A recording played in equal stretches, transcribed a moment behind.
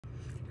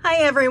Hi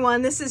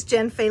everyone, this is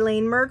Jen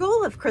Faylene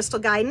Mergel of Crystal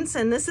Guidance,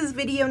 and this is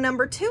video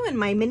number 2 in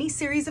my mini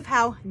series of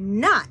how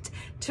not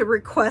to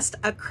request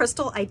a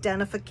crystal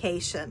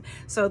identification.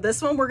 So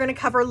this one we're going to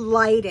cover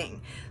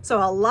lighting. So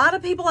a lot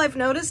of people I've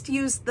noticed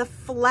use the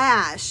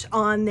flash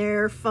on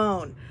their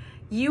phone.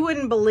 You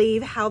wouldn't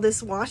believe how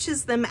this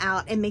washes them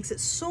out and makes it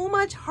so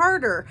much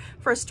harder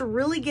for us to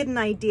really get an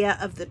idea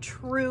of the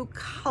true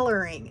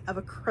coloring of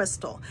a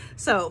crystal.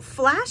 So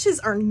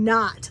flashes are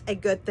not a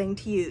good thing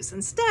to use.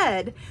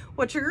 Instead,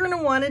 what you're going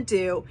to want to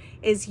do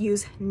is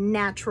use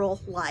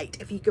natural light.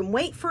 If you can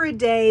wait for a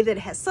day that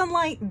has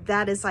sunlight,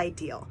 that is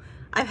ideal.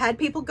 I've had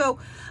people go,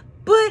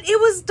 but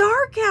it was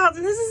dark out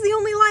and this is the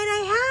only light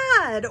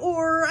I had,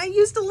 or I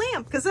used a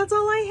lamp because that's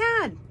all I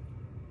had.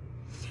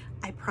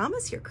 I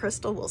promise your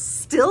crystal will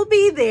still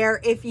be there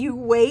if you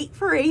wait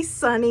for a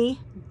sunny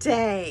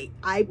day.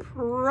 I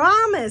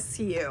promise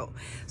you.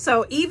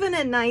 So even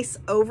a nice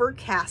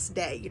overcast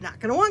day, you're not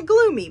going to want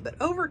gloomy, but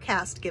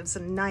overcast gives a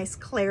nice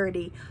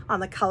clarity on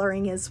the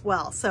coloring as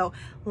well. So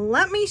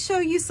let me show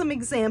you some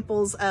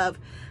examples of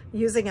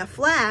using a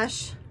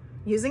flash,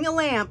 using a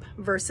lamp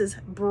versus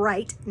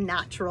bright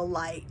natural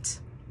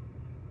light.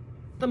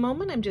 At the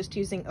moment I'm just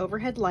using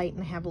overhead light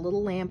and I have a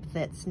little lamp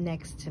that's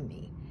next to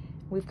me.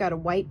 We've got a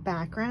white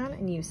background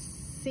and you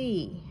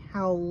see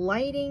how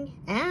lighting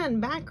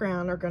and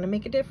background are going to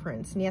make a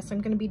difference. And yes,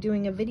 I'm going to be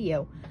doing a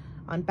video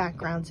on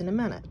backgrounds in a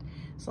minute.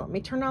 So let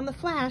me turn on the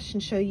flash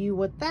and show you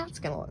what that's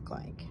going to look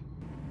like.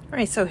 All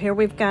right, so here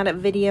we've got a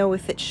video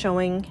with it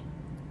showing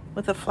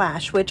with a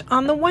flash, which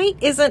on the white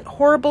isn't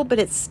horrible, but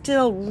it's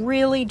still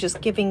really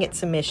just giving it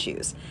some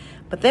issues.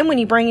 But then when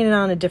you bring it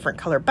on a different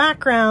color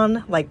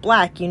background, like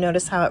black, you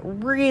notice how it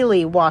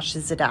really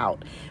washes it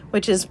out,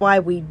 which is why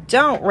we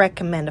don't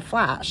recommend a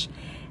flash.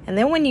 And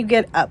then when you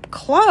get up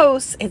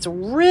close, it's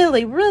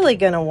really, really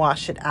gonna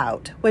wash it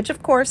out, which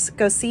of course,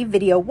 go see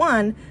video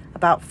 1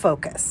 about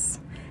focus.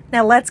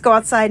 Now let's go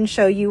outside and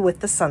show you with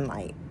the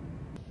sunlight.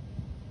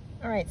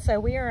 All right, so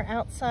we are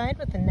outside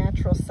with the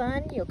natural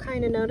sun. You'll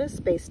kind of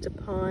notice based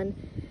upon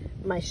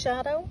my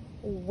shadow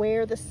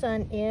where the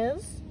sun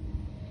is.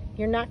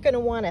 You're not going to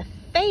want to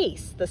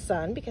face the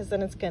sun because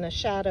then it's going to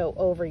shadow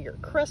over your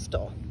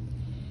crystal.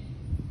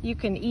 You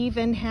can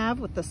even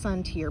have with the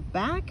sun to your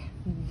back.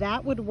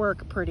 That would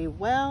work pretty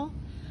well.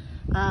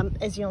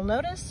 As you'll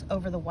notice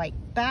over the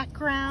white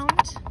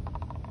background,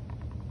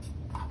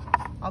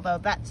 although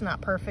that's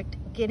not perfect,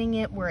 getting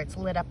it where it's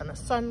lit up in the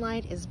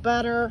sunlight is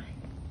better.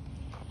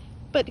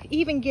 But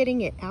even getting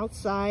it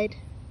outside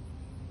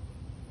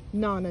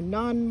on a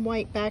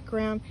non-white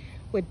background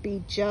would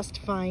be just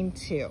fine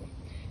too.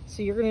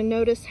 So you're going to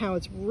notice how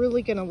it's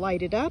really going to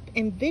light it up.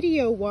 And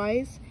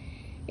video-wise,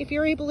 if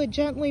you're able to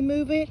gently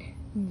move it,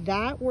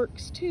 that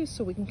works too.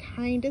 So we can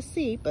kind of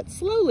see, but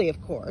slowly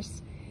of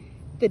course,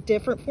 the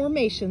different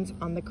formations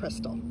on the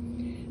crystal.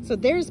 So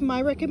there's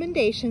my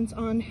recommendations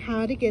on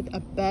how to get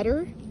a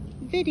better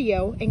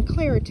video and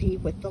clarity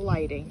with the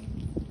lighting.